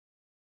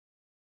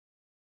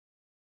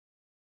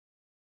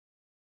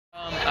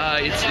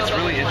It's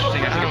really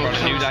interesting. I think it brought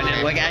a new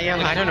dynamic. Like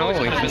I don't know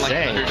what we can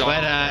say,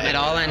 but it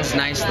all ends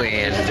nicely,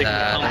 and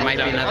there might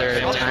be another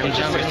time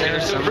jump in there.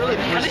 So really,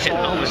 kind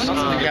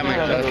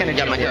of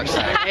got my dark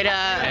side.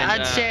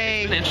 I'd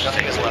say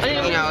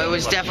it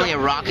was definitely a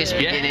raucous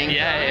beginning.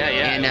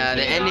 And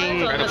the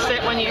ending. I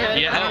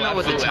don't know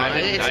what the time.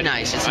 It's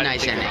nice. It's a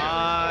nice ending.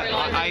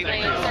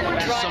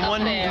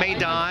 Someone may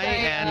die,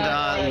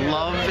 and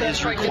love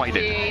is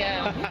requited.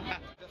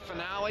 The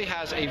finale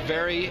has a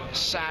very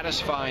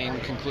satisfying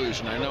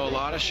conclusion. I know a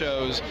lot of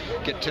shows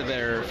get to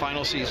their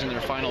final season, their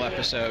final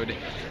episode,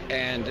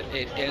 and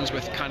it ends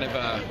with kind of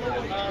a,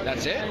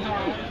 that's it?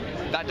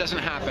 That doesn't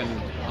happen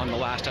on the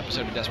last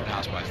episode of Desperate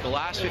Housewives. The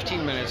last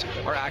 15 minutes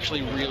are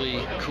actually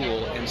really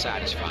cool and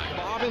satisfying.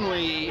 Bob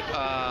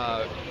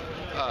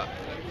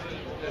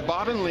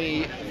and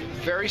Lee,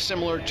 very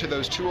similar to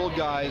those two old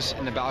guys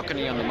in the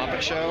balcony on The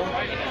Muppet Show,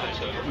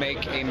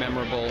 make a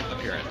memorable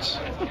appearance.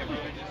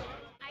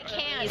 I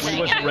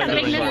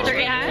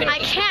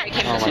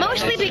can't,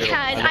 mostly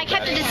because I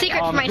kept it a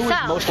secret for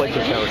myself.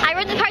 I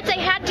read the parts I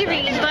had to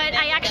read, but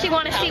I actually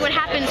want to see what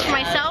happens for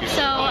myself,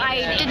 so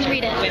I didn't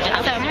read it. So,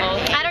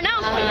 I don't know.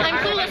 I'm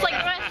clueless like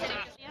the rest.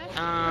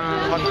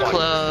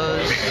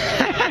 Clothes,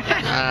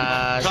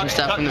 some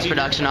stuff from the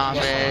production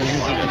office,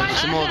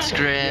 some old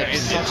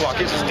scripts.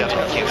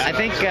 I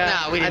think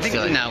we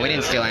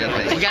didn't steal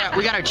anything.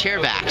 We got our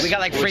chair backs. We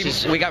got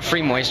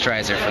free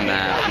moisturizer from the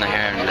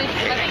hair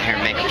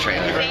and makeup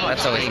trailer.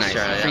 That's always nice.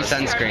 Free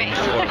sunscreen.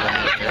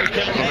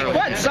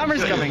 What?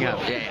 Summer's coming up.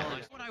 Yeah.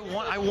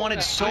 I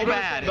wanted so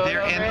bad.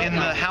 There in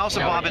the house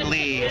of Bob and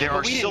Lee, there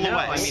are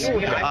silhouettes. You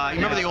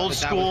remember the old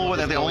school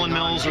with the Olin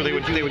Mills, where they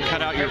would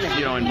cut out your,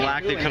 in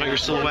black, they'd cut out your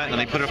silhouette and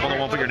they put it up on the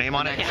wall, put your name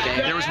on it.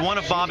 There was one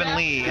of Bob and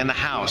Lee in the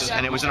house,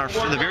 and it was in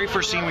the very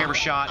first scene we ever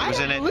shot. It was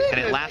in it, and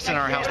it lasted in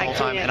our house the whole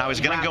time. And I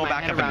was gonna go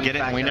back up and get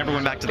it, and we never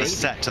went back to the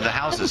set, to the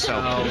houses, so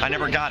I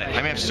never got it.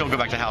 I may have to still go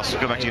back to the house,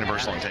 go back to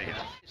Universal and take it.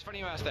 It's funny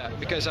you ask that,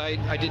 because I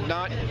did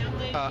not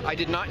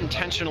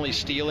intentionally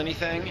steal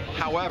anything.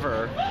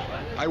 However,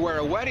 I wear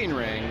a wedding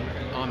ring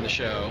on the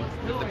show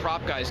that the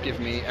prop guys give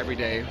me every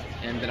day,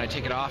 and then I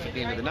take it off at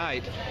the end of the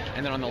night,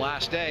 and then on the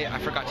last day I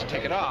forgot to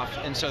take it off,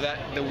 and so that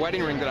the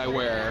wedding ring that I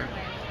wear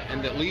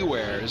and that Lee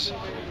wears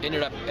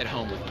ended up at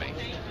home with me.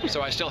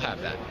 So I still have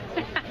that.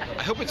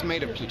 I hope it's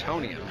made of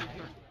plutonium.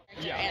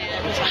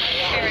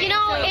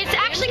 It's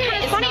actually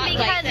kind of funny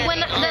because when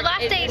the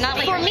last day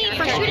for me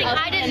for shooting,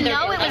 I didn't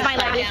know it was my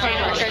last day.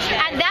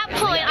 At that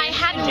point, I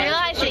hadn't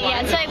realized it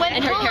yet, so I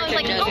went home. I was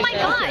like, oh my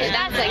gosh,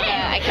 that's it.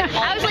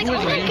 I was like, oh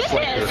my goodness.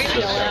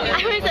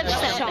 I was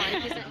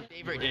upset.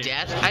 Favorite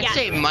death? I'd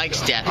say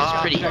Mike's death is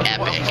pretty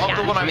epic.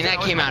 I mean,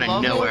 that came out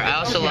of nowhere. I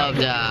also loved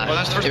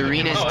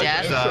Irina's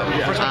death.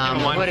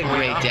 What a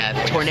great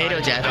death. Tornado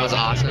death was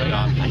awesome.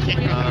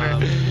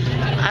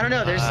 I don't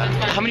know,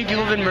 how many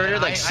people have been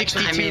murdered? Like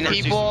 62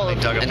 people?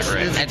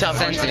 It's a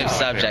sensitive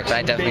subject, but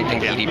I definitely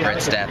think Edie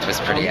Britt's death was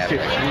pretty epic.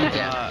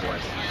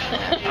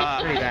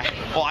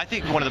 Well, I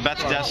think one of the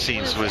best death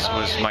scenes was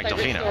Mike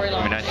Delfino.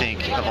 I mean, I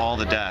think of all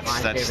the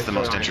deaths, that's the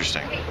most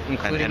interesting.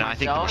 And I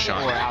think it was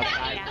shocking.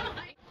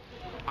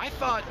 I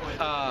thought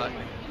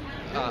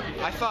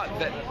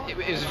that it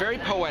was very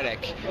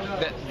poetic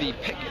that the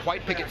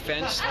white picket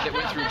fence that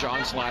went through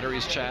John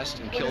Slattery's chest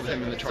and killed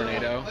him in the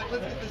tornado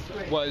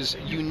was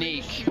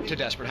unique to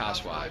Desperate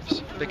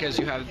Housewives, because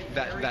you have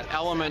that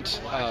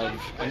element of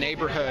a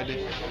neighborhood,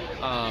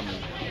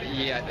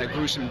 yet a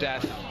gruesome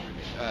death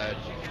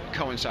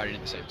coinciding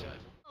at the same time.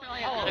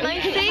 My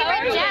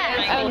favorite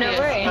death? Oh, no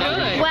worries.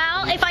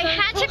 Well, if I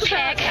had to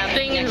pick,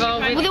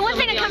 the one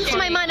thing that comes to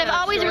my mind, I've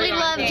always really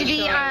loved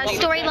the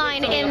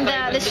storyline in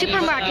the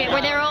supermarket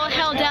where they're all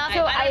held up.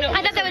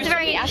 I thought that was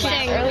very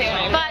interesting.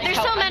 But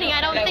there's so many, I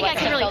don't think I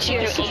can really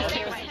choose.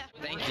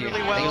 Thank you.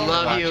 I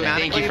love you.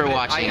 Thank you for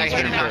watching. It's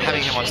been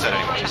having him on set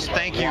anymore. Just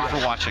thank you for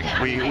watching.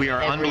 We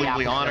are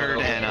unbelievably honored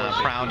and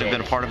proud to have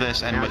been a part of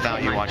this, and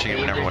without you watching it,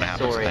 we never would have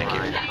happened. So thank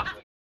you.